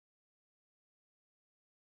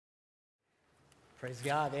Praise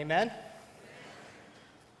God. Amen.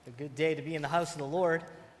 A good day to be in the house of the Lord.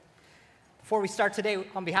 Before we start today,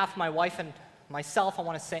 on behalf of my wife and myself, I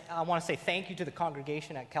want to say thank you to the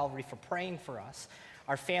congregation at Calvary for praying for us.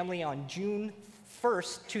 Our family on June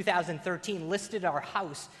 1st, 2013, listed our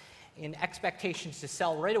house in expectations to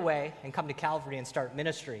sell right away and come to Calvary and start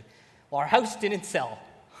ministry. Well, our house didn't sell.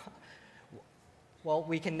 Well,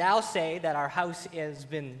 we can now say that our house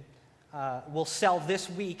will sell this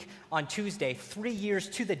week on Tuesday, 3 years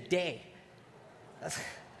to the day.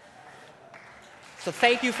 So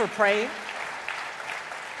thank you for praying.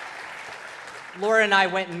 Laura and I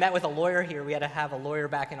went and met with a lawyer here. We had to have a lawyer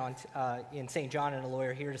back in St. John and a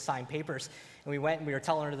lawyer here to sign papers. And we went and we were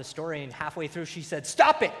telling her the story, and halfway through she said,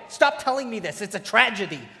 "Stop it! Stop telling me this. It's a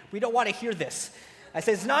tragedy. We don't want to hear this." I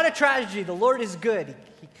said, "It's not a tragedy. The Lord is good.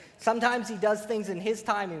 Sometimes he does things in his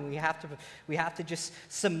time, and we have to just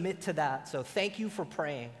submit to that." So thank you for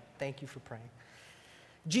praying. Thank you for praying.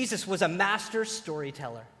 Jesus was a master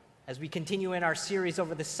storyteller. As we continue in our series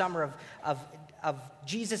over the summer of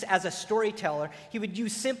Jesus as a storyteller, he would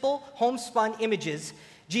use simple, homespun images.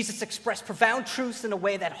 Jesus expressed profound truths in a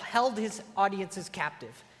way that held his audiences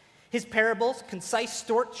captive. His parables, concise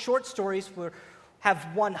short stories,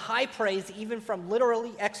 have won high praise even from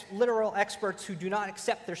literal experts who do not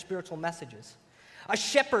accept their spiritual messages. A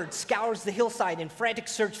shepherd scours the hillside in frantic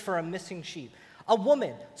search for a missing sheep. A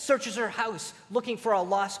woman searches her house looking for a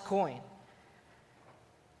lost coin.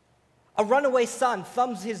 A runaway son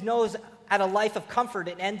thumbs his nose at a life of comfort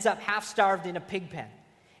and ends up half-starved in a pig pen.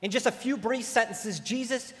 In just a few brief sentences,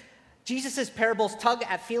 Jesus' parables tug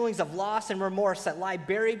at feelings of loss and remorse that lie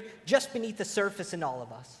buried just beneath the surface in all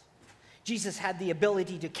of us. Jesus had the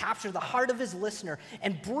ability to capture the heart of his listener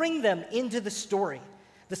and bring them into the story.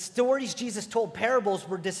 The stories Jesus told, parables,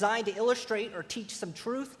 were designed to illustrate or teach some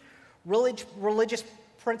truth, religious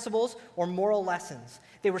principles, or moral lessons.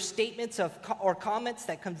 They were statements or comments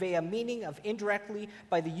that convey a meaning of indirectly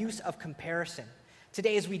by the use of comparison.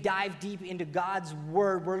 Today, as we dive deep into God's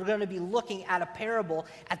word, we're going to be looking at a parable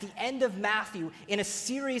at the end of Matthew in a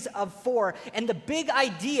series of 4. And the big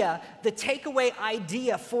idea, the takeaway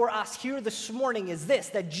idea for us here this morning is this: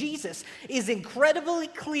 that Jesus is incredibly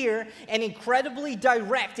clear and incredibly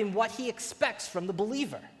direct in what he expects from the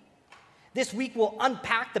believer. This week, we'll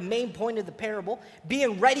unpack the main point of the parable.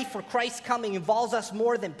 Being ready for Christ's coming involves us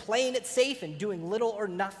more than playing it safe and doing little or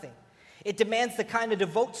nothing. It demands the kind of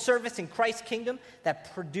devout service in Christ's kingdom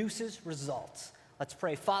that produces results. Let's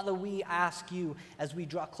pray. Father, we ask you, as we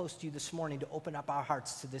draw close to you this morning, to open up our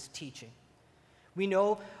hearts to this teaching. We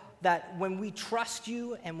know that when we trust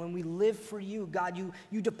you and when we live for you, God,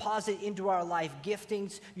 you deposit into our life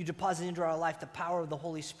giftings, you deposit into our life the power of the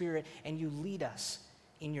Holy Spirit, and you lead us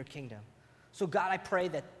in your kingdom. So God, I pray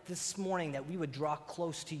that this morning that we would draw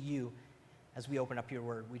close to you as we open up your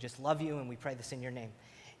word. We just love you, and we pray this in your name.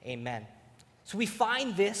 Amen. So we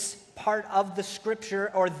find this part of the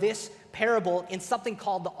scripture, or this parable, in something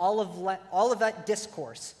called the Olivet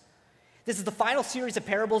Discourse. This is the final series of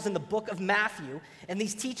parables in the book of Matthew, and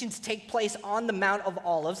these teachings take place on the Mount of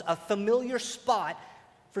Olives, a familiar spot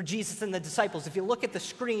for Jesus and the disciples. If you look at the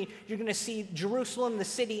screen, you're going to see Jerusalem, the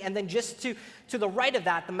city, and then just to the right of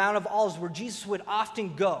that, the Mount of Olives, where Jesus would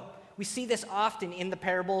often go. We see this often in the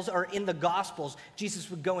parables or in the Gospels. Jesus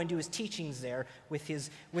would go and do his teachings there with his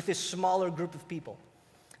smaller group of people.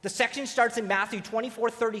 The section starts in Matthew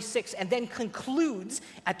 24:36 and then concludes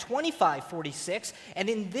at 25:46. And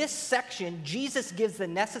in this section, Jesus gives the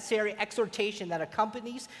necessary exhortation that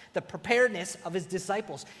accompanies the preparedness of his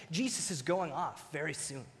disciples. Jesus is going off very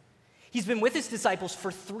soon. He's been with his disciples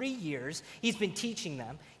for 3 years. He's been teaching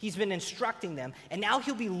them. He's been instructing them. And now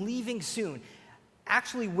he'll be leaving soon.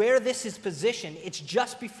 Actually, where this is positioned, it's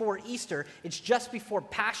just before Easter. It's just before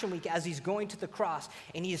Passion Week as he's going to the cross.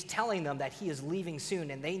 And he is telling them that he is leaving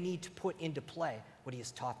soon and they need to put into play what he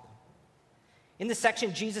has taught them. In this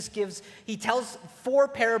section, he tells 4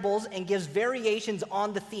 parables and gives variations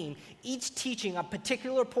on the theme, each teaching a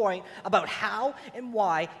particular point about how and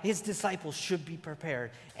why his disciples should be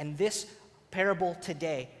prepared. And this parable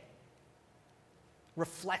today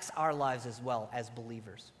reflects our lives as well as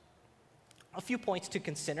believers. A few points to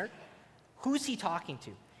consider. Who's he talking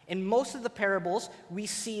to? In most of the parables, we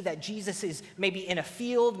see that Jesus is maybe in a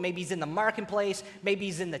field, maybe he's in the marketplace, maybe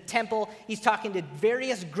he's in the temple. He's talking to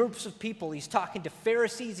various groups of people. He's talking to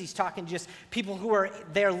Pharisees. He's talking to just people who are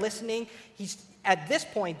there listening. At this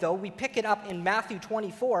point, though, we pick it up in Matthew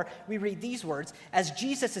 24. We read these words: as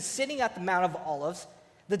Jesus is sitting at the Mount of Olives,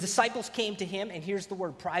 the disciples came to him, and here's the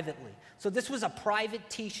word, privately. So this was a private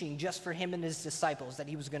teaching just for him and his disciples that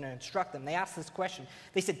he was going to instruct them. They asked this question.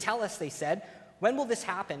 They said, "Tell us," they said, When will this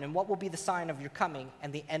happen, and what will be the sign of your coming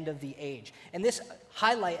and the end of the age? And this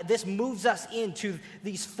moves us into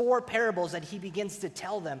these 4 parables that he begins to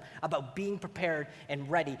tell them about being prepared and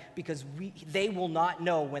ready, because they will not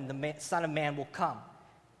know when the Son of Man will come.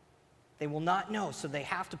 They will not know, so they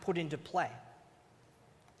have to put into play.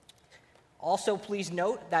 Also, please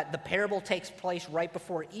note that the parable takes place right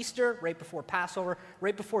before Easter, right before Passover,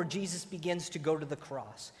 right before Jesus begins to go to the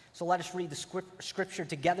cross. So let us read the scripture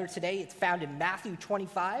together today. It's found in Matthew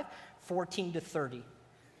 25, 14 to 30.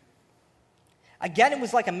 Again, it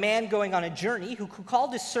was like a man going on a journey who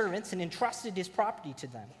called his servants and entrusted his property to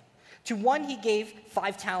them. To one he gave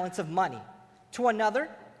 5 talents of money, to another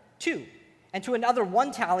 2, and to another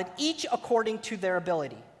 1 talent, each according to their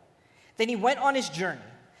ability. Then he went on his journey.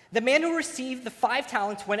 The man who received the 5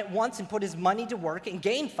 talents went at once and put his money to work and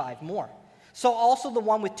gained 5 more. So also the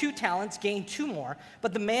one with 2 talents gained 2 more.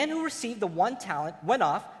 But the man who received the 1 talent went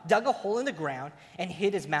off, dug a hole in the ground, and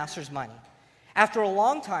hid his master's money. After a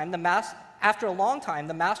long time, the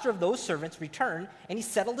master of those servants returned, and he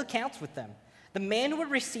settled accounts with them. The man who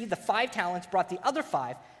had received the 5 talents brought the other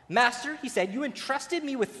 5. Master, he said, you entrusted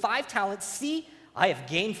me with 5 talents. See, I have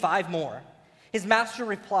gained 5 more. His master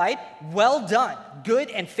replied, well done, good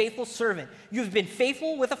and faithful servant. You have been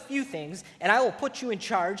faithful with a few things, and I will put you in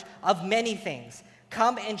charge of many things.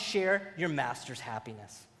 Come and share your master's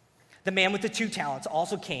happiness. The man with the 2 talents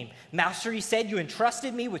also came. Master, he said, you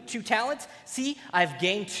entrusted me with 2 talents. See, I have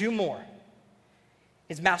gained 2 more.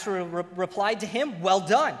 His master replied to him, well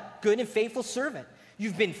done, good and faithful servant.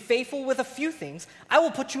 You've been faithful with a few things. I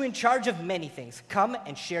will put you in charge of many things. Come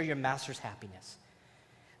and share your master's happiness.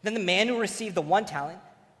 Then the man who received the 1 talent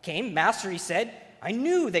came. Master, he said, I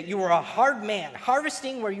knew that you were a hard man,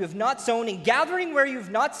 harvesting where you have not sown and gathering where you have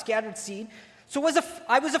not scattered seed. So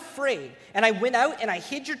I was afraid, and I went out and I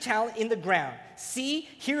hid your talent in the ground. See,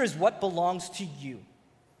 here is what belongs to you.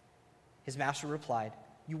 His master replied,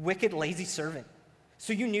 you wicked, lazy servant.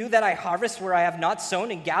 So you knew that I harvest where I have not sown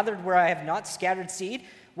and gathered where I have not scattered seed?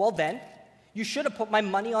 Well then, you should have put my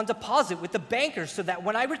money on deposit with the bankers so that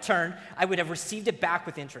when I returned, I would have received it back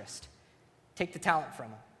with interest. Take the talent from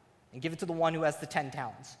him and give it to the one who has the 10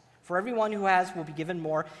 talents. For everyone who has will be given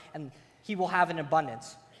more, and he will have an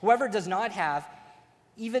abundance. Whoever does not have,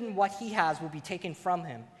 even what he has will be taken from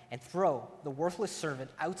him, and throw the worthless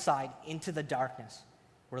servant outside into the darkness,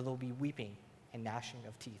 where there will be weeping and gnashing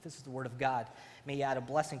of teeth. This is the word of God. May you add a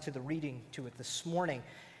blessing to the reading to it this morning.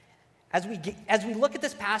 As we look at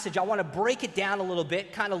this passage, I want to break it down a little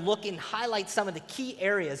bit, kind of look and highlight some of the key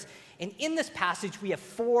areas. And in this passage, we have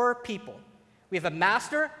 4 people. We have a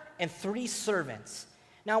master and 3 servants.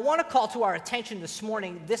 Now, I want to call to our attention this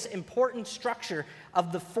morning this important structure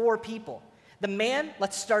of the 4 people. The man,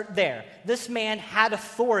 let's start there. This man had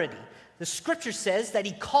authority. The scripture says that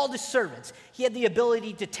he called his servants. He had the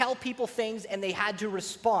ability to tell people things, and they had to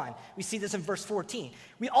respond. We see this in verse 14.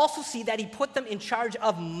 We also see that he put them in charge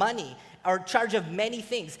of money, or charge of many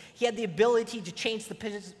things. He had the ability to change the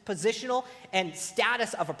positional and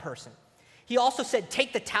status of a person. He also said,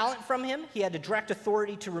 take the talent from him. He had a direct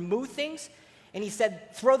authority to remove things. And he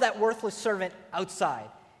said, throw that worthless servant outside.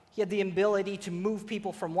 He had the ability to move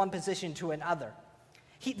people from one position to another.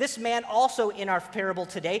 This man also, in our parable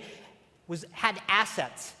today, had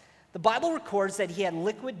assets. The Bible records that he had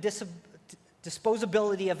liquid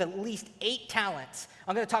disposability of at least 8 talents.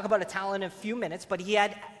 I'm going to talk about a talent in a few minutes, but he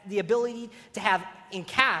had the ability to have in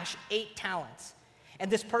cash 8 talents. And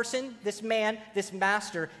this person, this man, this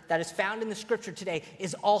master that is found in the scripture today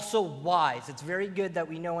is also wise. It's very good that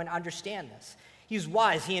we know and understand this. He was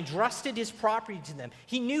wise. He entrusted his property to them.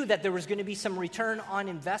 He knew that there was going to be some return on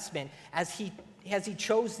investment as he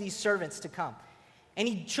chose these servants to come. And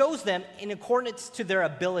he chose them in accordance to their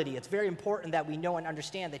ability. It's very important that we know and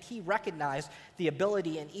understand that he recognized the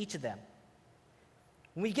ability in each of them.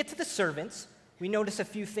 When we get to the servants, we notice a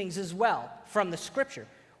few things as well from the scripture.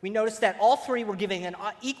 We notice that all 3 were given an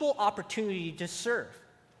equal opportunity to serve.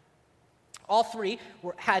 All 3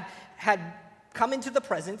 had come into the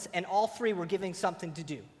presence, and all 3 were given something to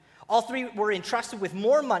do. All 3 were entrusted with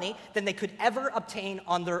more money than they could ever obtain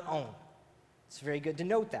on their own. It's very good to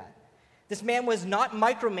note that. This man was not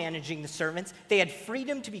micromanaging the servants. They had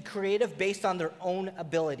freedom to be creative based on their own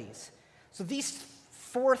abilities. So these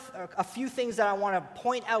a few things that I want to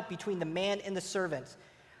point out between the man and the servants.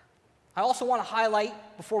 I also want to highlight,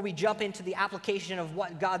 before we jump into the application of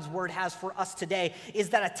what God's word has for us today, is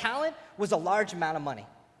that a talent was a large amount of money.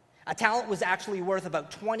 A talent was actually worth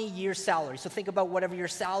about 20 years' salary. So think about whatever your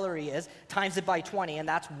salary is, times it by 20, and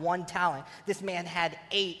that's 1 talent. This man had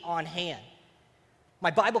 8 on hand.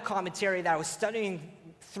 My Bible commentary that I was studying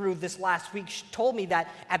through this last week told me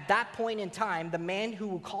that at that point in time, the man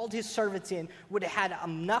who called his servants in would have had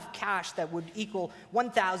enough cash that would equal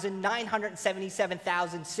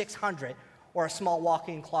 $1,977,600, or a small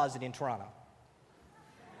walk-in closet in Toronto.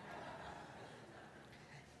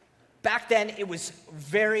 Back then, it was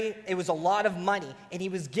a lot of money, and he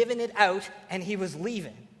was giving it out, and he was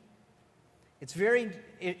leaving. It's very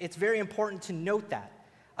important to note that.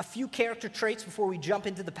 A few character traits before we jump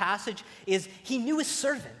into the passage is he knew his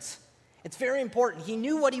servants. It's very important. He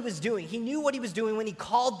knew what he was doing. He knew what he was doing when he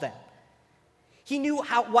called them. He knew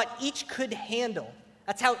what each could handle.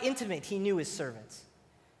 That's how intimate he knew his servants.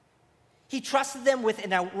 He trusted them with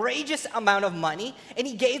an outrageous amount of money, and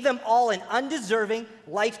he gave them all an undeserving,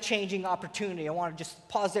 life-changing opportunity. I want to just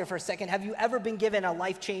pause there for a second. Have you ever been given a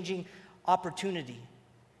life-changing opportunity?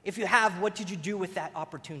 If you have, what did you do with that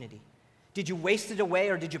opportunity? Did you waste it away,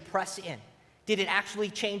 or did you press in? Did it actually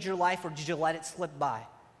change your life, or did you let it slip by?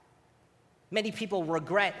 Many people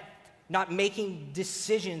regret not making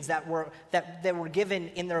decisions that were given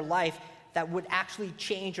in their life that would actually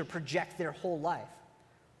change or project their whole life.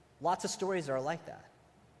 Lots of stories are like that.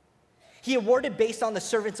 He awarded based on the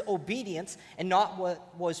servant's obedience and not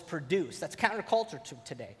what was produced. That's counterculture to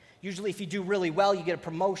today. Usually if you do really well, you get a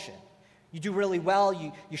promotion. You do really well,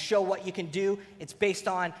 you show what you can do. It's based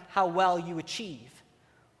on how well you achieve.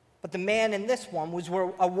 But the man in this one was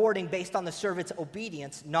awarding based on the servant's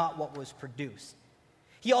obedience, not what was produced.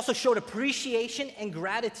 He also showed appreciation and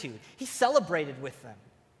gratitude. He celebrated with them.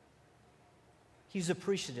 He was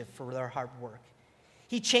appreciative for their hard work.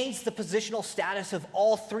 He changed the positional status of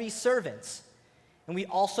all three servants. And we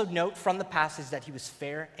also note from the passage that he was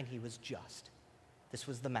fair and he was just. This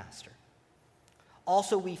was the master.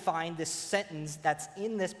 Also, we find this sentence that's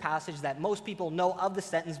in this passage that most people know of the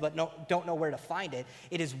sentence but don't know where to find it.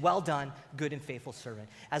 It is, "Well done, good and faithful servant."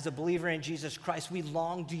 As a believer in Jesus Christ, we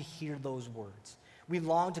long to hear those words. We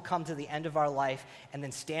long to come to the end of our life and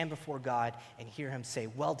then stand before God and hear him say,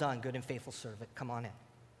 "Well done, good and faithful servant. Come on in."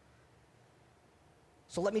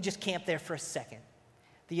 So let me just camp there for a second.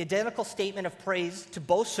 The identical statement of praise to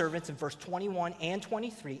both servants in verse 21 and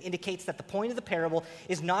 23 indicates that the point of the parable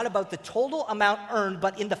is not about the total amount earned,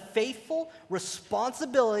 but in the faithful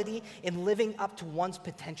responsibility in living up to one's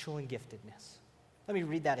potential and giftedness. Let me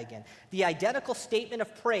read that again. The identical statement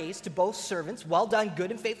of praise to both servants, "Well done,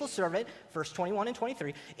 good and faithful servant," verse 21 and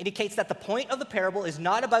 23, indicates that the point of the parable is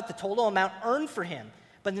not about the total amount earned for him,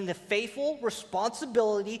 but in the faithful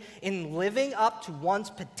responsibility in living up to one's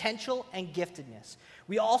potential and giftedness.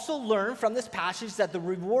 We also learn from this passage that the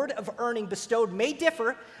reward of earning bestowed may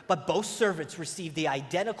differ, but both servants received the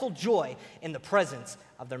identical joy in the presence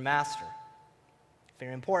of their master.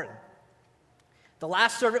 Very important. The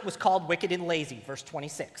last servant was called wicked and lazy, verse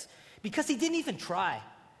 26, because he didn't even try.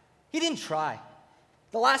 He didn't try.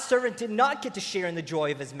 The last servant did not get to share in the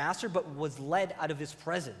joy of his master, but was led out of his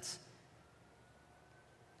presence.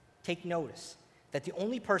 Take notice that the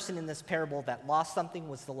only person in this parable that lost something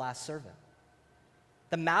was the last servant.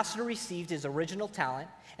 The master received his original talent,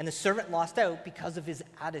 and the servant lost out because of his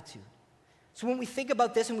attitude. So when we think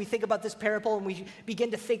about this and we think about this parable and we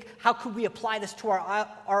begin to think, how could we apply this to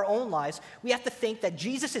our own lives, we have to think that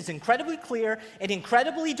Jesus is incredibly clear and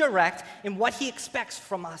incredibly direct in what he expects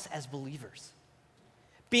from us as believers.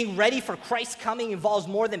 Being ready for Christ's coming involves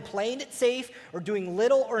more than playing it safe or doing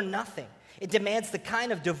little or nothing. It demands the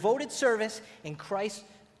kind of devoted service in Christ's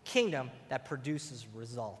kingdom that produces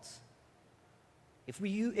results.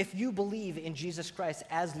 If you believe in Jesus Christ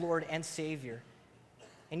as Lord and Savior,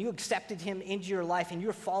 and you accepted him into your life and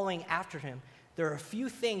you're following after him, there are a few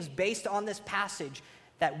things based on this passage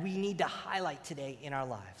that we need to highlight today in our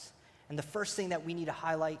lives. And the first thing that we need to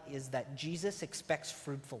highlight is that Jesus expects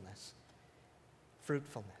fruitfulness.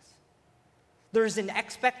 Fruitfulness. There is an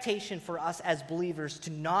expectation for us as believers to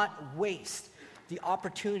not waste the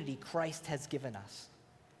opportunity Christ has given us.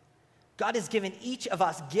 God has given each of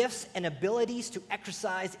us gifts and abilities to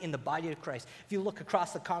exercise in the body of Christ. If you look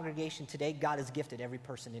across the congregation today, God has gifted every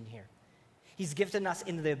person in here. He's gifted us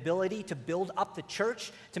in the ability to build up the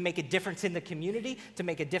church, to make a difference in the community, to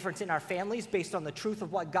make a difference in our families based on the truth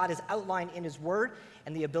of what God has outlined in his word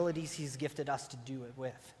and the abilities he's gifted us to do it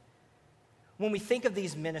with. When we think of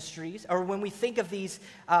these ministries, or when we think of these,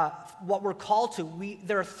 what we're called to,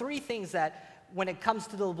 there are three things that, when it comes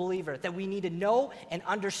to the believer, that we need to know and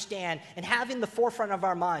understand and have in the forefront of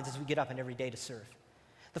our minds as we get up and every day to serve.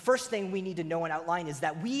 The first thing we need to know and outline is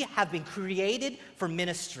that we have been created for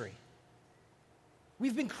ministry.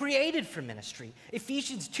 We've been created for ministry.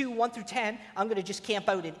 Ephesians 2, 1 through 10, I'm going to just camp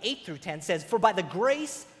out in 8 through 10, says, For by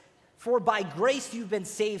grace you've been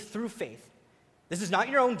saved through faith. This is not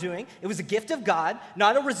your own doing. It was a gift of God,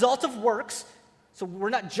 not a result of works. So we're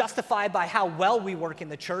not justified by how well we work in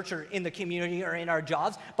the church or in the community or in our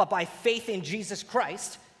jobs, but by faith in Jesus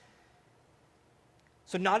Christ.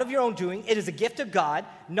 So not of your own doing. It is a gift of God,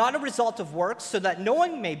 not a result of works, so that no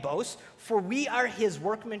one may boast. For we are his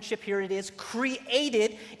workmanship, here it is,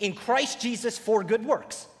 created in Christ Jesus for good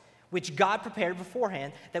works, which God prepared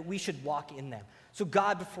beforehand that we should walk in them. So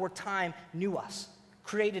God before time knew us,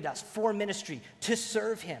 created us for ministry, to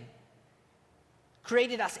serve him,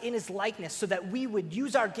 created us in his likeness so that we would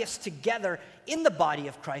use our gifts together in the body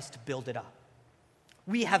of Christ to build it up.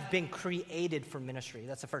 We have been created for ministry.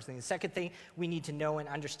 That's the first thing. The second thing we need to know and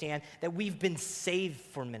understand, that we've been saved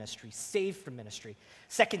for ministry, saved for ministry.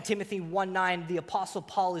 2 Timothy 1:9, the Apostle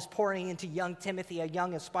Paul is pouring into young Timothy, a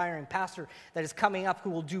young aspiring pastor that is coming up who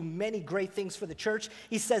will do many great things for the church.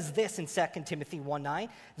 He says this in 2 Timothy 1:9,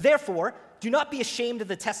 therefore, do not be ashamed of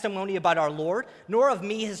the testimony about our Lord, nor of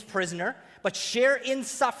me, his prisoner, but share in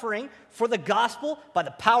suffering for the gospel by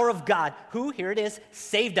the power of God, who, here it is,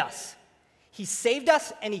 saved us. He saved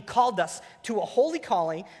us and he called us to a holy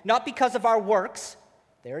calling, not because of our works.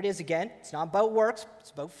 There it is again. It's not about works.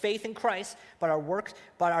 It's about faith in Christ. But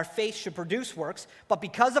our faith should produce works. But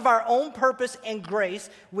because of our own purpose and grace,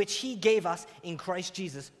 which he gave us in Christ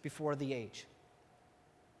Jesus before the age.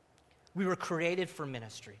 We were created for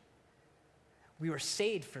ministry. We were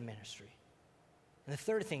saved for ministry. And the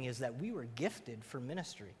third thing is that we were gifted for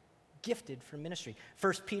ministry. Gifted for ministry.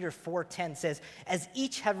 1 Peter 4:10 says, as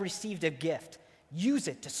each have received a gift, use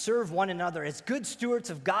it to serve one another as good stewards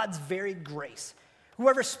of God's varied grace.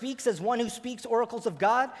 Whoever speaks as one who speaks oracles of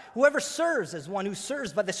God, whoever serves as one who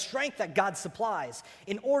serves by the strength that God supplies,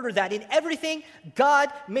 in order that in everything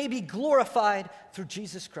God may be glorified through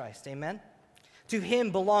Jesus Christ. Amen? To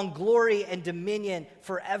him belong glory and dominion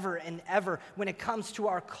forever and ever. When it comes to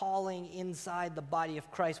our calling inside the body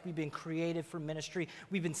of Christ, we've been created for ministry,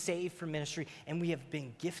 we've been saved for ministry, and we have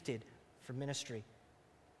been gifted for ministry.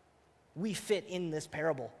 We fit in this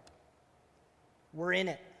parable. We're in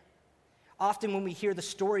it. Often when we hear the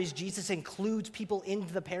stories, Jesus includes people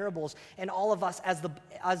into the parables, and all of us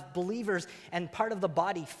as believers and part of the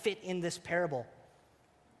body fit in this parable.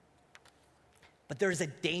 But there's a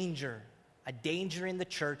danger in the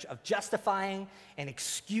church of justifying and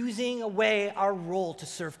excusing away our role to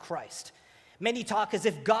serve Christ. Many talk as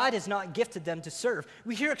if God has not gifted them to serve.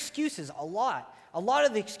 We hear excuses a lot. A lot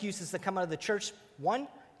of the excuses that come out of the church, one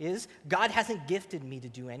is, God hasn't gifted me to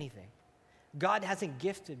do anything. God hasn't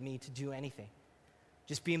gifted me to do anything.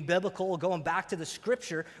 Just being biblical, going back to the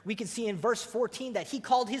scripture, we can see in verse 14 that he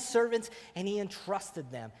called his servants and he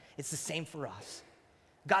entrusted them. It's the same for us.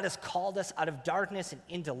 God has called us out of darkness and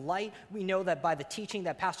into light. We know that by the teaching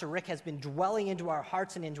that Pastor Rick has been dwelling into our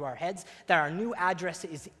hearts and into our heads, that our new address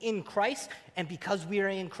is in Christ, and because we are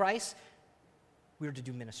in Christ, we are to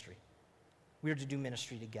do ministry. We are to do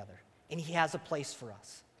ministry together, and he has a place for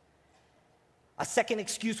us. A second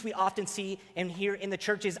excuse we often see and hear in the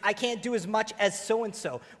church is, I can't do as much as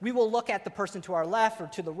so-and-so. We will look at the person to our left or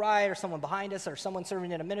to the right or someone behind us or someone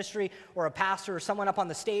serving in a ministry or a pastor or someone up on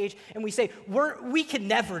the stage, and we say, we can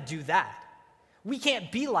never do that. We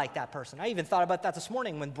can't be like that person. I even thought about that this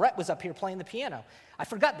morning when Brett was up here playing the piano. I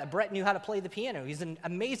forgot that Brett knew how to play the piano. He's an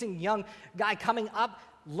amazing young guy coming up,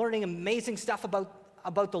 learning amazing stuff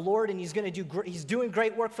about the Lord, and he's doing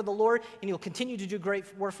great work for the Lord, and he'll continue to do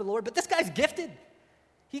great work for the Lord. But this guy's gifted.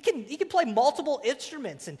 He can play multiple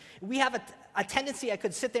instruments, and we have a tendency, I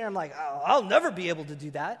could sit there and I'm like, oh, I'll never be able to do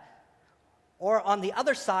that. Or on the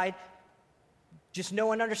other side, just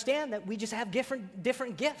know and understand that we just have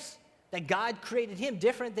different gifts, that God created him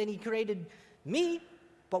different than he created me,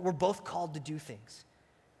 but we're both called to do things.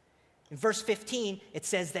 In verse 15, it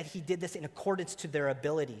says that he did this in accordance to their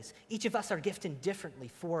abilities. Each of us are gifted differently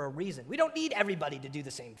for a reason. We don't need everybody to do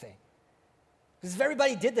the same thing. Because if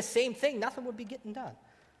everybody did the same thing, nothing would be getting done.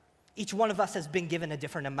 Each one of us has been given a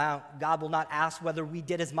different amount. God will not ask whether we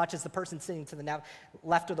did as much as the person sitting to the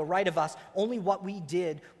left or the right of us, only what we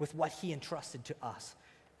did with what he entrusted to us.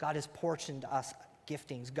 God has portioned us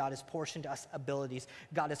giftings. God has portioned us abilities.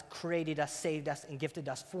 God has created us, saved us, and gifted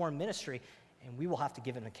us for ministry. And we will have to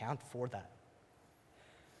give an account for that.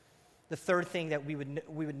 The third thing that we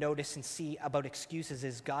would notice and see about excuses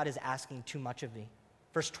is God is asking too much of me.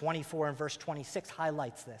 Verse 24 and verse 26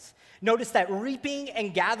 highlights this. Notice that reaping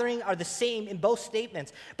and gathering are the same in both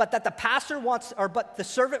statements, but that the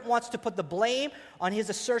servant wants to put the blame on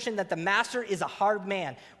his assertion that the master is a hard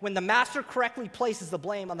man, when the master correctly places the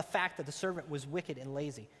blame on the fact that the servant was wicked and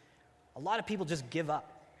lazy. A lot of people just give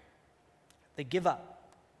up. They give up.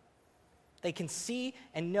 They can see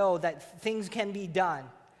and know that things can be done,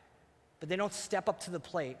 but they don't step up to the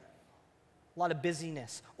plate. A lot of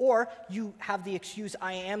busyness. Or you have the excuse,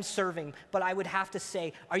 I am serving, but I would have to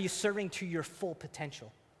say, are you serving to your full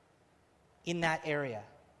potential in that area?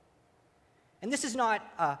 And this is not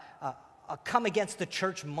a come against the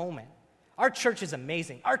church moment. Our church is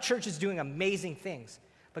amazing. Our church is doing amazing things.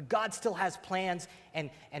 But God still has plans and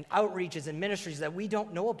outreaches and ministries that we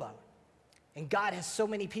don't know about. And God has so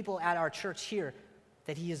many people at our church here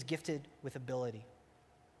that he is gifted with ability.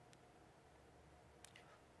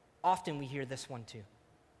 Often we hear this one too.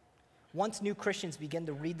 Once new Christians begin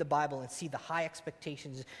to read the Bible and see the high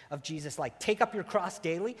expectations of Jesus, like take up your cross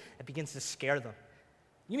daily, it begins to scare them.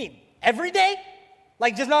 You mean every day?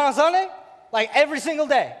 Like just not on Sunday? Like every single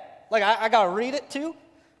day? Like I got to read it too?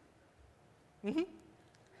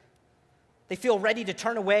 They feel ready to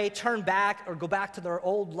turn away, turn back, or go back to their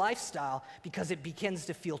old lifestyle because it begins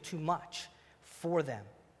to feel too much for them.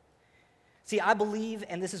 See, I believe,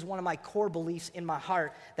 and this is one of my core beliefs in my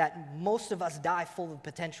heart, that most of us die full of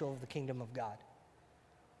the potential of the kingdom of God.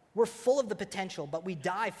 We're full of the potential, but we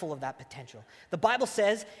die full of that potential. The Bible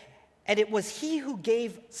says, and it was he who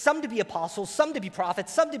gave some to be apostles, some to be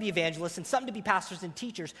prophets, some to be evangelists, and some to be pastors and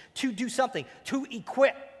teachers to do something, to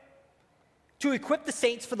equip the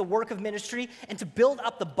saints for the work of ministry and to build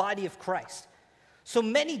up the body of Christ. So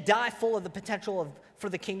many die full of the potential for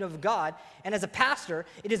the kingdom of God. And as a pastor,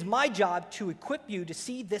 it is my job to equip you to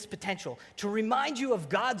see this potential, to remind you of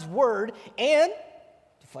God's word, and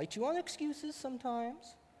to fight you on excuses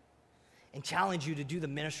sometimes, and challenge you to do the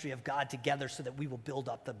ministry of God together so that we will build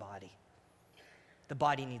up the body. The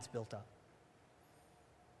body needs built up.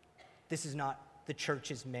 This is not the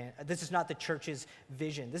church's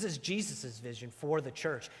vision. This is Jesus' vision for the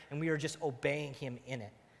church, and we are just obeying him in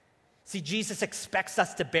it. See, Jesus expects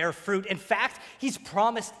us to bear fruit. In fact, he's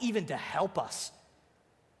promised even to help us.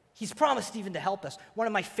 He's promised even to help us. One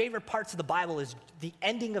of my favorite parts of the Bible is the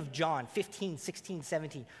ending of John 15, 16,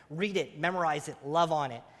 17. Read it, memorize it, love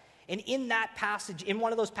on it. And in that passage, in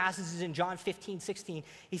one of those passages in John 15, 16,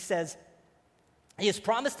 he says, he has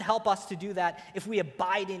promised to help us to do that if we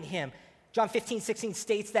abide in him. John 15, 16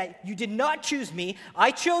 states that you did not choose me, I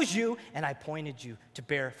chose you, and I appointed you to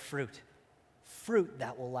bear fruit. Fruit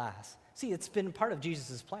that will last. See, it's been part of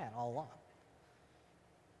Jesus' plan all along.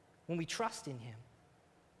 When we trust in him,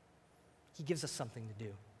 he gives us something to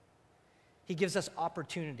do. He gives us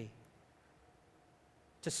opportunity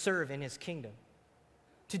to serve in his kingdom,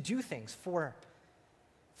 to do things for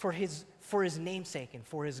his namesake and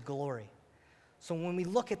for his glory. So when we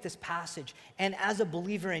look at this passage, and as a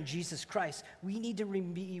believer in Jesus Christ, we need to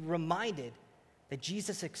be reminded that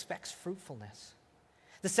Jesus expects fruitfulness.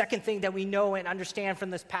 The second thing that we know and understand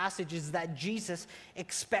from this passage is that Jesus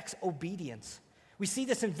expects obedience. We see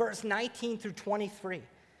this in verse 19 through 23.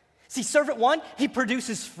 See, servant one, he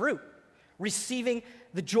produces fruit, receiving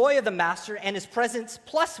the joy of the master and his presence,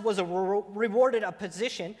 plus was rewarded a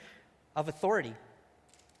position of authority.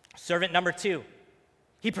 Servant number two,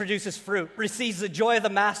 he produces fruit, receives the joy of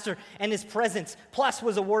the master and his presence, plus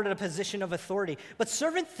was awarded a position of authority. But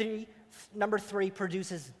servant number three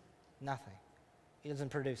produces nothing. He doesn't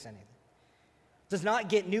produce anything. Does not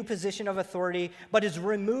get new position of authority, but is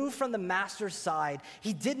removed from the master's side.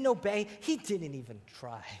 He didn't obey. He didn't even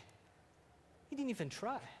try. He didn't even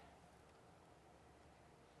try.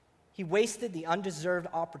 He wasted the undeserved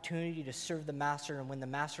opportunity to serve the master, and when the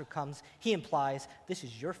master comes, he implies, this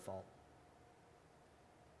is your fault.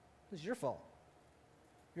 This is your fault.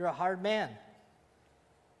 You're a hard man.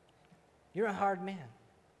 You're a hard man.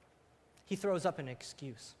 He throws up an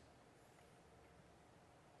excuse.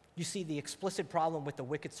 You see, the explicit problem with the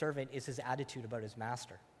wicked servant is his attitude about his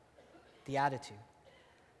master. The attitude.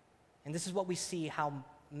 And this is what we see how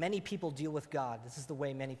many people deal with God. This is the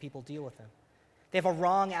way many people deal with him. They have a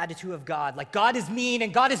wrong attitude of God. Like, God is mean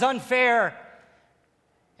and God is unfair.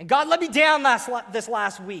 And God let me down this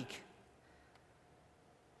last week.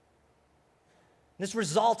 This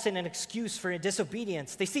results in an excuse for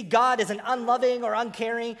disobedience. They see God as an unloving or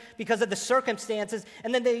uncaring because of the circumstances,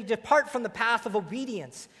 and then they depart from the path of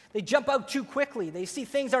obedience. They jump out too quickly. They see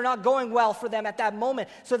things are not going well for them at that moment,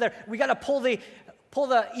 so we got to pull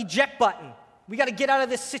the eject button. We got to get out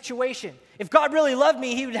of this situation. If God really loved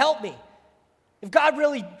me, he would help me. If God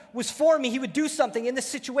really was for me, he would do something in this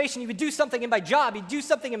situation. He would do something in my job. He'd do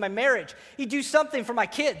something in my marriage. He'd do something for my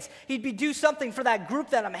kids. He'd do something for that group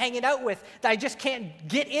that I'm hanging out with that I just can't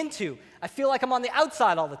get into. I feel like I'm on the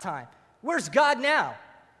outside all the time. Where's God now?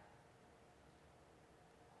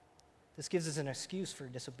 This gives us an excuse for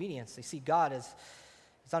disobedience. They see God as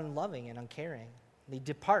unloving and uncaring. They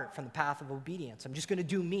depart from the path of obedience. I'm just going to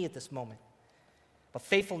do me at this moment. But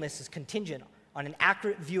faithfulness is contingent on an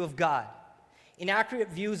accurate view of God. Inaccurate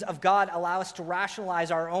views of God allow us to rationalize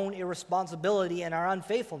our own irresponsibility and our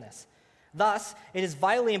unfaithfulness. Thus, it is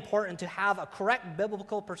vitally important to have a correct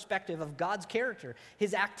biblical perspective of God's character,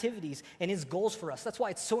 his activities, and his goals for us. That's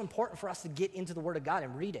why it's so important for us to get into the Word of God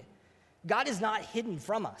and read it. God is not hidden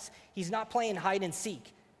from us. He's not playing hide and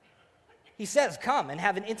seek. He says, come and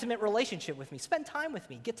have an intimate relationship with me. Spend time with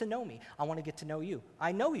me. Get to know me. I want to get to know you.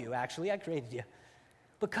 I know you, actually. I created you.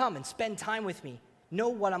 But come and spend time with me. Know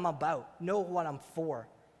what I'm about. Know what I'm for.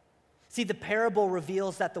 See, the parable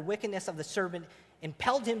reveals that the wickedness of the servant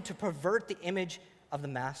impelled him to pervert the image of the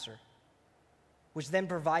master, which then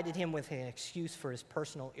provided him with an excuse for his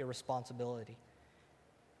personal irresponsibility.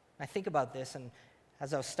 I think about this, and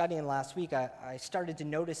as I was studying last week, I started to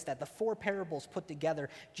notice that the 4 parables put together,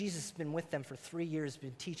 Jesus has been with them for 3 years,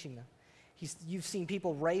 been teaching them. You've seen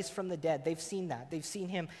people raised from the dead. They've seen that. They've seen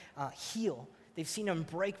him heal. They've seen him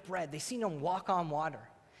break bread. They've seen him walk on water.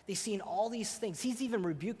 They've seen all these things. He's even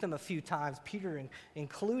rebuked them a few times, Peter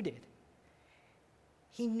included.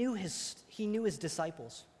 He knew his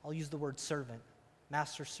disciples. I'll use the word servant,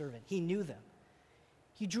 master servant. He knew them.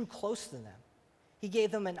 He drew close to them. He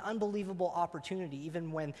gave them an unbelievable opportunity,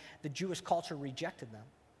 even when the Jewish culture rejected them.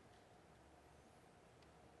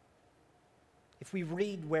 If we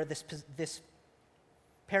read where this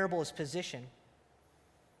parable is positioned,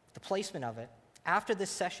 the placement of it, after this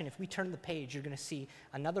session, if we turn the page, you're going to see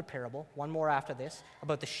another parable, one more after this,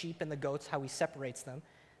 about the sheep and the goats, how he separates them.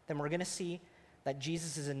 Then we're going to see that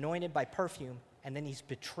Jesus is anointed by perfume, and then he's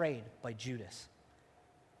betrayed by Judas.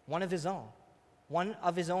 One of his own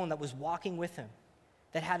that was walking with him,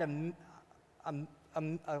 that had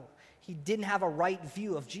he didn't have a right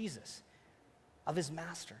view of Jesus, of his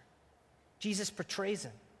master. Jesus betrays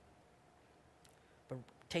him. But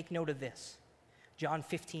take note of this, John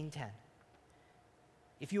 15:10.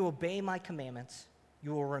 If you obey my commandments,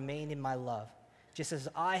 you will remain in my love, just as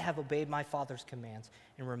I have obeyed my Father's commands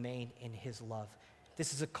and remain in his love.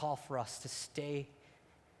 This is a call for us to stay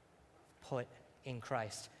put in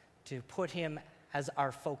Christ, to put him as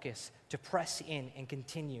our focus, to press in and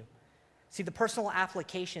continue. See, the personal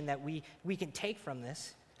application that we can take from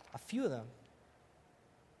this, a few of them,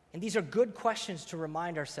 and these are good questions to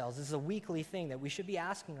remind ourselves. This is a weekly thing that we should be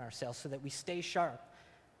asking ourselves so that we stay sharp.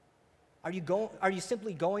 Are you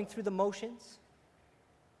simply going through the motions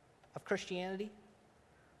of Christianity?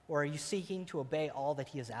 Or are you seeking to obey all that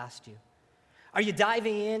he has asked you? Are you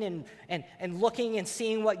diving in and looking and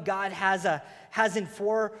seeing what God has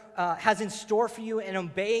in store for you and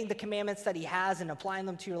obeying the commandments that he has and applying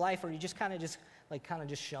them to your life? Or are you just kind of just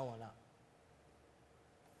showing up?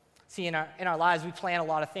 See, in our lives, we plan a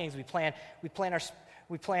lot of things. We plan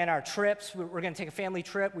our trips. We're going to take a family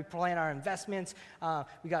trip. We plan our investments.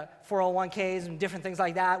 We got 401ks and different things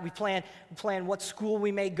like that. We plan what school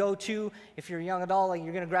we may go to. If you're a young adult, like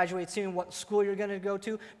you're going to graduate soon, what school you're going to go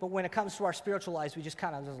to. But when it comes to our spiritual lives, we just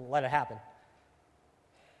kind of just let it happen.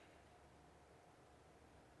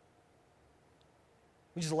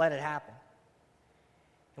 We just let it happen.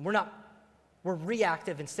 And we're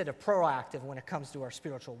reactive instead of proactive when it comes to our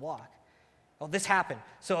spiritual walk. Oh, this happened.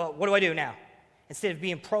 So what do I do now? Instead of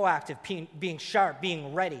being proactive, being sharp,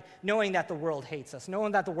 being ready, knowing that the world hates us,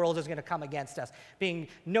 knowing that the world is going to come against us,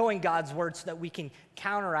 knowing God's word so that we can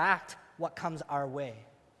counteract what comes our way.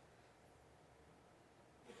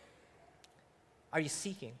 Are you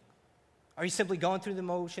seeking? Are you simply going through the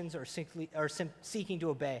motions or seeking to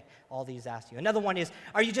obey all these asked you? Another one is,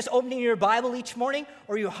 are you just opening your Bible each morning,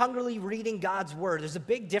 or are you hungrily reading God's word? There's a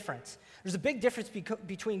big difference. There's a big difference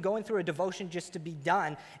between going through a devotion just to be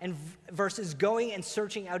done and versus going and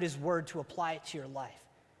searching out his word to apply it to your life.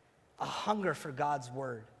 A hunger for God's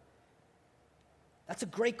word. That's a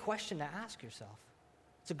great question to ask yourself.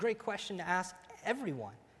 It's a great question to ask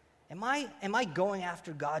everyone. Am I going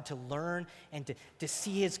after God to learn and to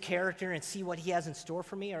see his character and see what he has in store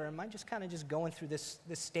for me? Or am I just kind of just going through this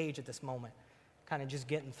stage at this moment, kind of just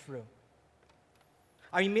getting through?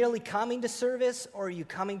 Are you merely coming to service, or are you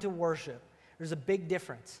coming to worship? There's a big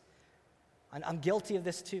difference. I'm guilty of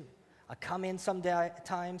this too. I come in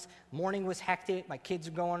sometimes, morning was hectic, my kids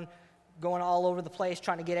are going all over the place,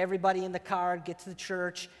 trying to get everybody in the car, get to the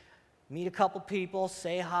church, meet a couple people,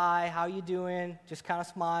 say hi, how you doing, just kind of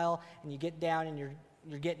smile, and you get down and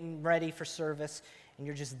you're getting ready for service, and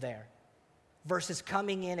you're just there. Versus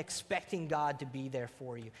coming in expecting God to be there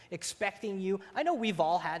for you, expecting you. I know we've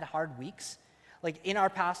all had hard weeks. Like in our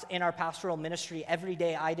pastoral ministry, every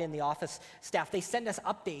day Ida and the office staff, they send us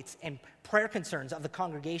updates and prayer concerns of the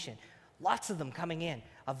congregation. Lots of them coming in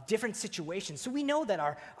of different situations. So we know that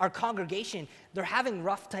our congregation, they're having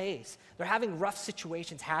rough days. They're having rough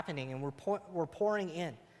situations happening, and we're pouring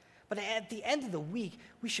in. But at the end of the week,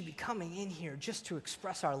 we should be coming in here just to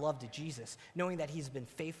express our love to Jesus, knowing that he's been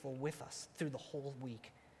faithful with us through the whole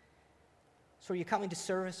week. So are you coming to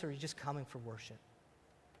service, or are you just coming for worship?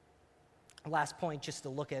 Last point, just to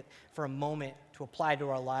look at for a moment, to apply to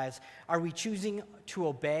our lives. Are we choosing to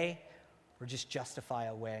obey or just justify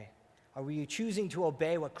away? Are we choosing to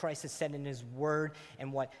obey what Christ has said in his word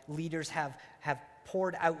and what leaders have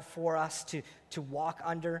poured out for us to walk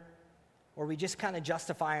under? Or are we just kind of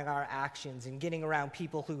justifying our actions and getting around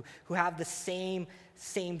people who have the same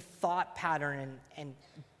thought pattern and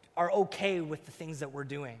are okay with the things that we're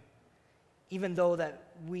doing? Even though that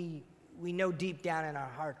we know deep down in our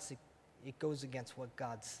hearts it goes against what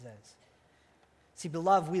God says. See,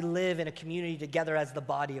 beloved, we live in a community together as the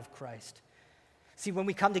body of Christ. See, when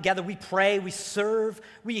we come together, we pray, we serve,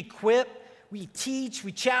 we equip, we teach,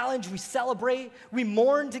 we challenge, we celebrate, we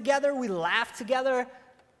mourn together, we laugh together,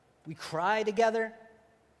 we cry together.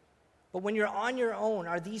 But when you're on your own,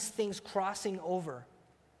 are these things crossing over?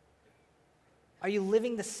 Are you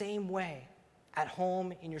living the same way at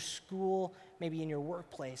home, in your school, maybe in your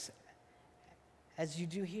workplace, as you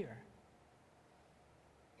do here?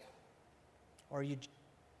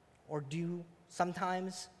 Or do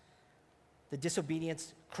sometimes the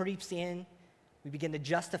disobedience creeps in? We begin to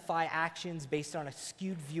justify actions based on a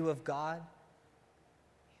skewed view of God.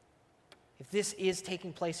 If this is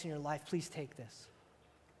taking place in your life, please take this.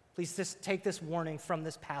 Please just take this warning from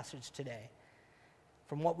this passage today,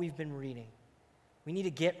 from what we've been reading. We need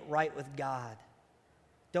to get right with God.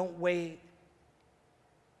 Don't wait,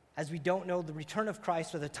 as we don't know the return of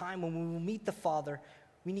Christ or the time when we will meet the Father.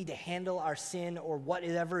 We need to handle our sin or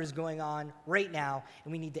whatever is going on right now,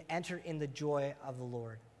 and we need to enter in the joy of the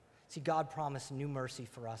Lord. See, God promised new mercy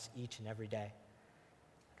for us each and every day.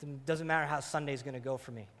 It doesn't matter how Sunday's going to go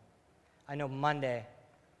for me. I know Monday,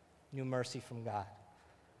 new mercy from God.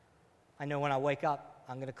 I know when I wake up,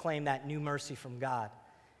 I'm going to claim that new mercy from God.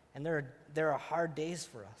 And there are hard days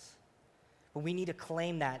for us. But we need to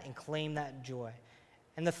claim that and claim that joy.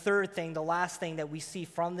 And the third thing, the last thing that we see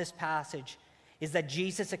from this passage is that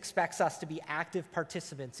Jesus expects us to be active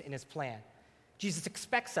participants in his plan. Jesus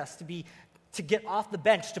expects us to get off the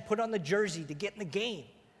bench, to put on the jersey, to get in the game.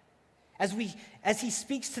 As he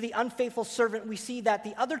speaks to the unfaithful servant, we see that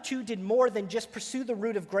the other two did more than just pursue the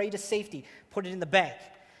route of greatest safety, put it in the bank.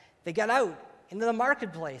 They got out into the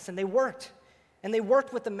marketplace and they worked. And they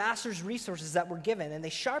worked with the master's resources that were given, and they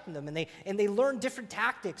sharpened them, and they learned different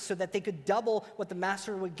tactics so that they could double what the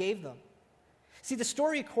master would give them. See, the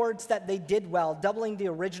story records that they did well, doubling the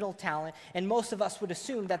original talent, and most of us would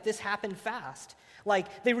assume that this happened fast.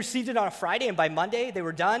 Like, they received it on a Friday, and by Monday, they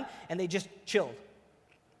were done, and they just chilled.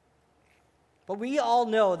 But we all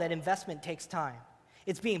know that investment takes time.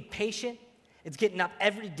 It's being patient. It's getting up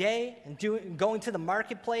every day and going to the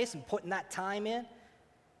marketplace and putting that time in.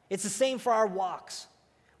 It's the same for our walks.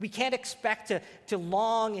 We can't expect to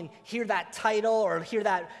long and hear that title or hear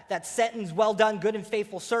that sentence, well done, good and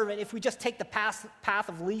faithful servant, if we just take the path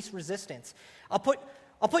of least resistance. I'll put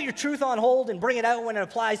your truth on hold and bring it out when it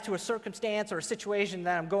applies to a circumstance or a situation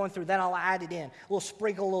that I'm going through. Then I'll add it in. We'll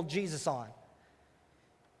sprinkle a little Jesus on.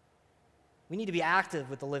 We need to be active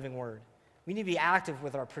with the living word. We need to be active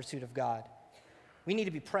with our pursuit of God. We need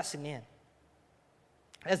to be pressing in.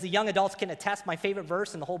 As the young adults can attest, my favorite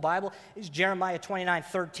verse in the whole Bible is Jeremiah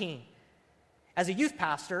 29:13. As a youth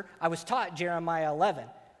pastor, I was taught Jeremiah 11.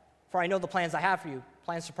 For I know the plans I have for you,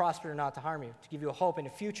 plans to prosper and not to harm you, to give you a hope in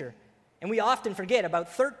the future. And we often forget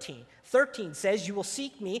about 13. 13 says, you will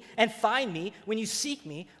seek me and find me when you seek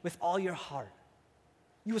me with all your heart.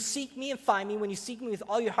 You will seek me and find me when you seek me with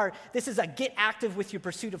all your heart. This is a get active with your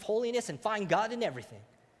pursuit of holiness and find God in everything.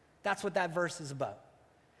 That's what that verse is about.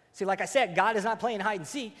 See, like I said, God is not playing hide and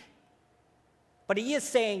seek, but he is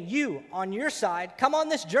saying, you, on your side, come on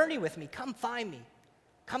this journey with me. Come find me.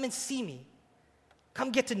 Come and see me.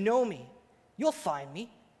 Come get to know me. You'll find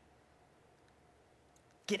me.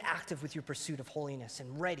 Get active with your pursuit of holiness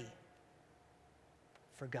and ready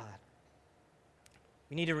for God.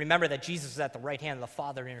 We need to remember that Jesus is at the right hand of the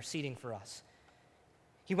Father interceding for us.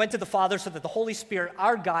 He went to the Father so that the Holy Spirit,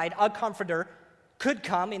 our guide, our comforter, could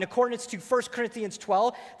come. In accordance to 1 Corinthians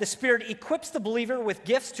 12, the Spirit equips the believer with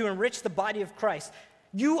gifts to enrich the body of Christ.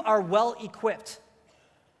 You are well equipped.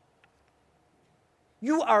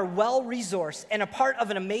 You are well resourced and a part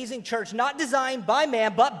of an amazing church, not designed by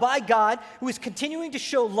man, but by God, who is continuing to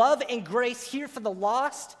show love and grace here for the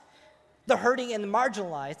lost, the hurting, and the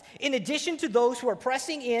marginalized, in addition to those who are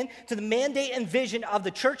pressing in to the mandate and vision of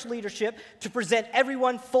the church leadership to present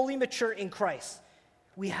everyone fully mature in Christ,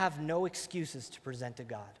 we have no excuses to present to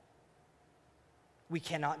God. We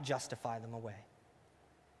cannot justify them away.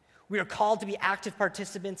 We are called to be active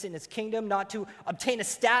participants in his kingdom, not to obtain a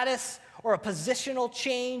status or a positional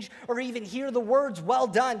change or even hear the words, "Well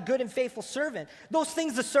done, good and faithful servant." Those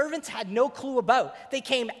things the servants had no clue about. They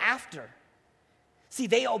came after. See,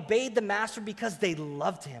 they obeyed the master because they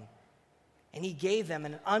loved him. And he gave them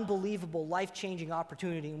an unbelievable, life-changing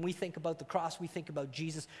opportunity. And we think about the cross, we think about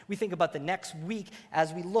Jesus, we think about the next week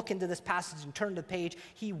as we look into this passage and turn the page.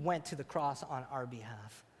 He went to the cross on our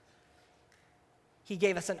behalf. He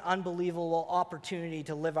gave us an unbelievable opportunity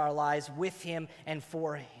to live our lives with him and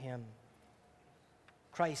for him.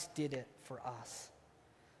 Christ did it for us.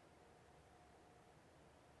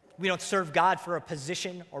 We don't serve God for a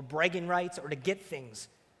position or bragging rights or to get things.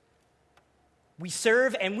 We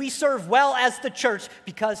serve, and we serve well as the church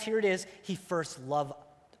because, here it is, he first loved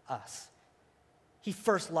us. He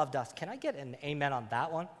first loved us. Can I get an amen on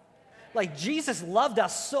that one? Like, Jesus loved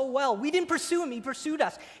us so well. We didn't pursue him. He pursued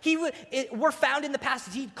us. We're found in the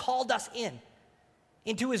passage. He called us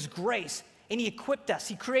into his grace, and he equipped us.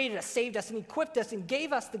 He created us, saved us, and he equipped us and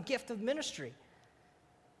gave us the gift of ministry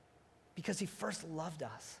because he first loved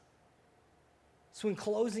us. So in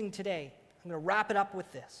closing today, I'm going to wrap it up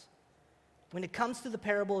with this. When it comes to the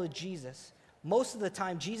parable of Jesus, most of the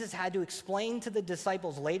time Jesus had to explain to the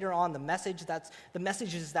disciples later on the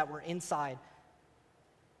messages that were inside.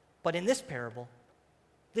 But in this parable,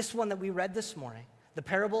 this one that we read this morning, the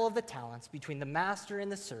parable of the talents between the master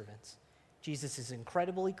and the servants, Jesus is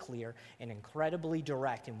incredibly clear and incredibly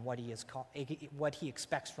direct in what he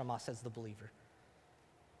expects from us as the believer.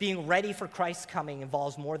 Being ready for Christ's coming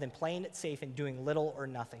involves more than playing it safe and doing little or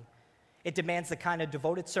nothing. It demands the kind of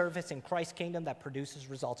devoted service in Christ's kingdom that produces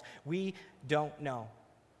results. We don't know.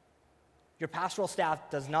 Your pastoral staff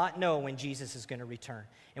does not know when Jesus is going to return.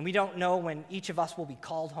 And we don't know when each of us will be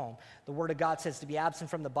called home. The Word of God says to be absent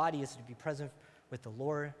from the body is to be present with the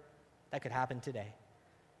Lord. That could happen today.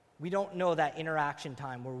 We don't know that interaction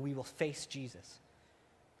time where we will face Jesus.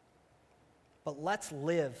 But let's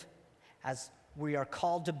live as we are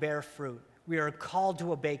called to bear fruit. We are called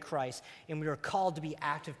to obey Christ, and we are called to be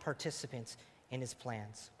active participants in his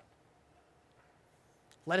plans.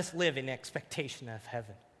 Let us live in expectation of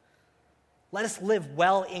heaven. Let us live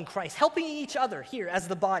well in Christ, helping each other here as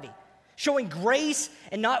the body, showing grace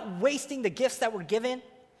and not wasting the gifts that were given.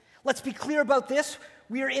 Let's be clear about this.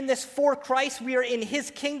 We are in this for Christ. We are in his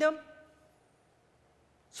kingdom.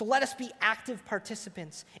 So let us be active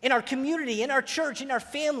participants in our community, in our church, in our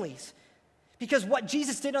families. Because what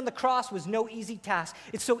Jesus did on the cross was no easy task.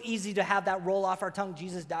 It's so easy to have that roll off our tongue.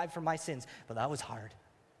 Jesus died for my sins. But that was hard.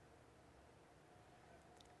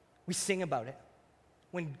 We sing about it.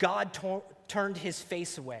 When God turned his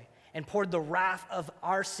face away and poured the wrath of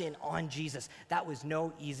our sin on Jesus, that was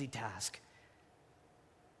no easy task.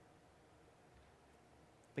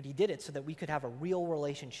 But he did it so that we could have a real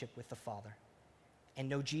relationship with the Father and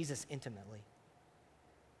know Jesus intimately.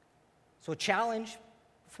 So a challenge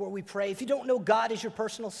before we pray. If you don't know God as your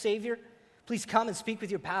personal Savior, please come and speak with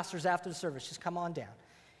your pastors after the service. Just come on down.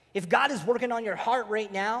 If God is working on your heart right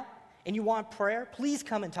now and you want prayer, please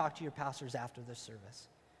come and talk to your pastors after the service.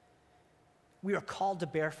 We are called to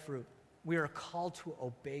bear fruit. We are called to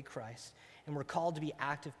obey Christ, and we're called to be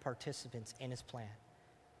active participants in his plan.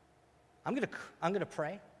 I'm going to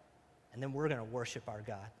pray, and then we're going to worship our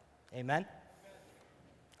God. Amen?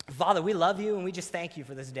 Father, we love you, and we just thank you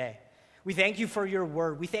for this day. We thank you for your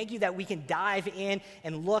word. We thank you that we can dive in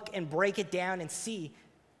and look and break it down and see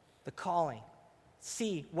the calling,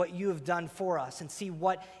 see what you have done for us, and see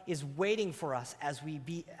what is waiting for us as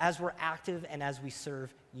we're active and as we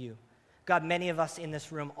serve you. God, many of us in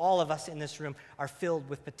this room, all of us in this room, are filled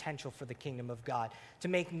with potential for the kingdom of God, to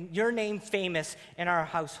make your name famous in our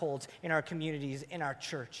households, in our communities, in our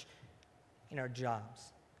church, in our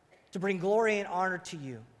jobs, to bring glory and honor to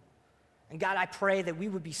you. And God, I pray that we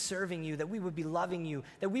would be serving you, that we would be loving you,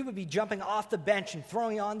 that we would be jumping off the bench and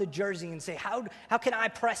throwing on the jersey and say, how can I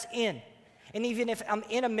press in? And even if I'm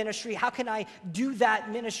in a ministry, how can I do that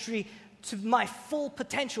ministry to my full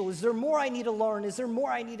potential? Is there more I need to learn? Is there more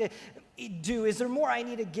I need to do? Is there more I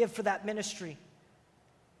need to give for that ministry?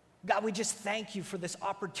 God, we just thank you for this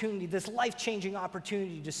opportunity, this life-changing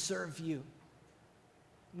opportunity to serve you.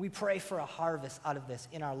 We pray for a harvest out of this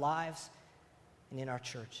in our lives and in our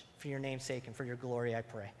church. For your name's sake and for your glory, I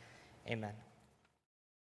pray. Amen.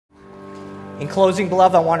 In closing,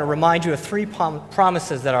 beloved, I want to remind you of 3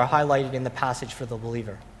 promises that are highlighted in the passage for the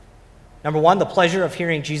believer. Number one, the pleasure of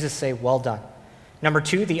hearing Jesus say, well done. Number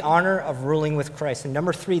two, the honor of ruling with Christ. And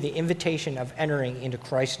number three, the invitation of entering into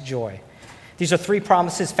Christ's joy. These are three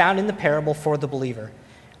promises found in the parable for the believer.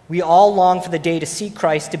 We all long for the day to see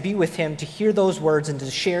Christ, to be with him, to hear those words, and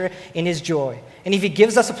to share in his joy. And if he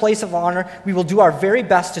gives us a place of honor, we will do our very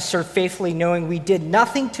best to serve faithfully, knowing we did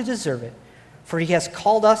nothing to deserve it. For he has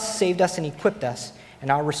called us, saved us, and equipped us.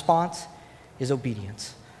 And our response is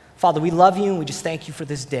obedience. Father, we love you, and we just thank you for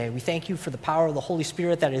this day. We thank you for the power of the Holy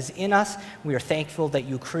Spirit that is in us. We are thankful that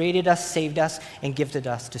you created us, saved us, and gifted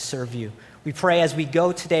us to serve you. We pray as we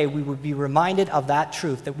go today, we would be reminded of that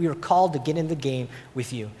truth, that we are called to get in the game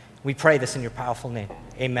with you. We pray this in your powerful name.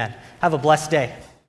 Amen. Have a blessed day.